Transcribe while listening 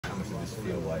just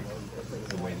feel like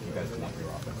the way that you guys want your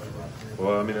offense to run?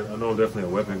 Well, I mean, I know I'm definitely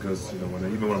a weapon because,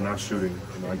 even when I'm not shooting,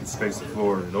 I can space the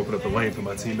floor and open up the lane for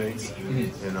my teammates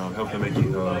and help them make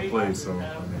plays. So, I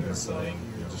mean, it's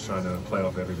just trying to play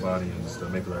off everybody and just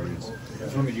make the right reads.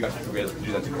 Just wondering if you guys could really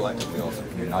do that to collectively also. I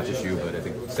mean, not just you, but I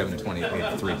think 7 to 20, 8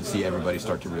 to 3, to see everybody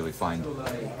start to really find,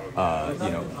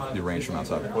 the range from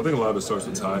outside. Well, I think a lot of it starts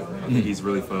with Ty. I think he's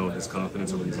really found his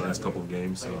confidence over these last couple of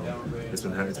games. So it's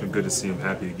been good to see him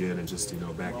happy again and just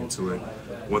back into it.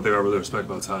 One thing I really respect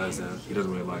about Ty is that he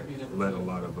doesn't really let a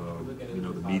lot of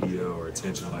the media or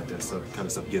attention like that kind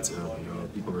of stuff get to him.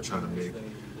 People are trying to make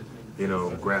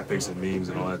graphics and memes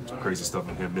and all that crazy stuff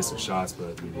of him missing shots,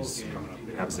 but I mean,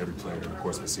 it happens to every player in the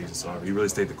course of the season. So he really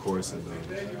stayed the course, and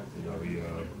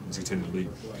he's continuing to lead.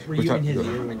 Were you in his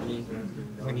ear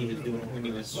when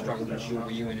he was struggling to shoot? Were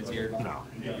you in his ear? No,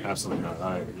 absolutely not.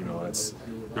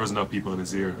 There was enough people in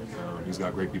his ear. He's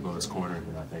got great people in his corner,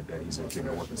 and I think that he's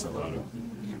capable of working stuff out of it.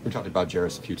 We talked about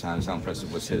Jarris a few times. How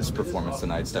impressive was his performance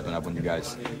tonight, stepping up when you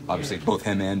guys, obviously both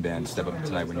him and Ben, step up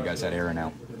tonight when you guys had Aaron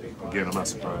out? Again, I'm not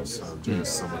surprised. Jarris is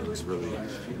someone who's really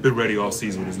been ready all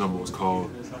season when his number was called.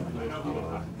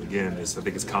 Again, I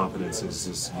think his confidence is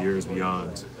just years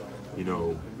beyond,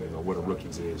 what a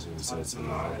rookie's is. I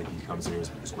think he comes here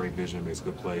with great vision, makes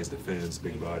good plays, defends,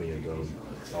 big body, and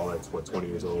all that's 20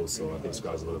 years old. So I think the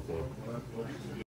sky's the limit for him.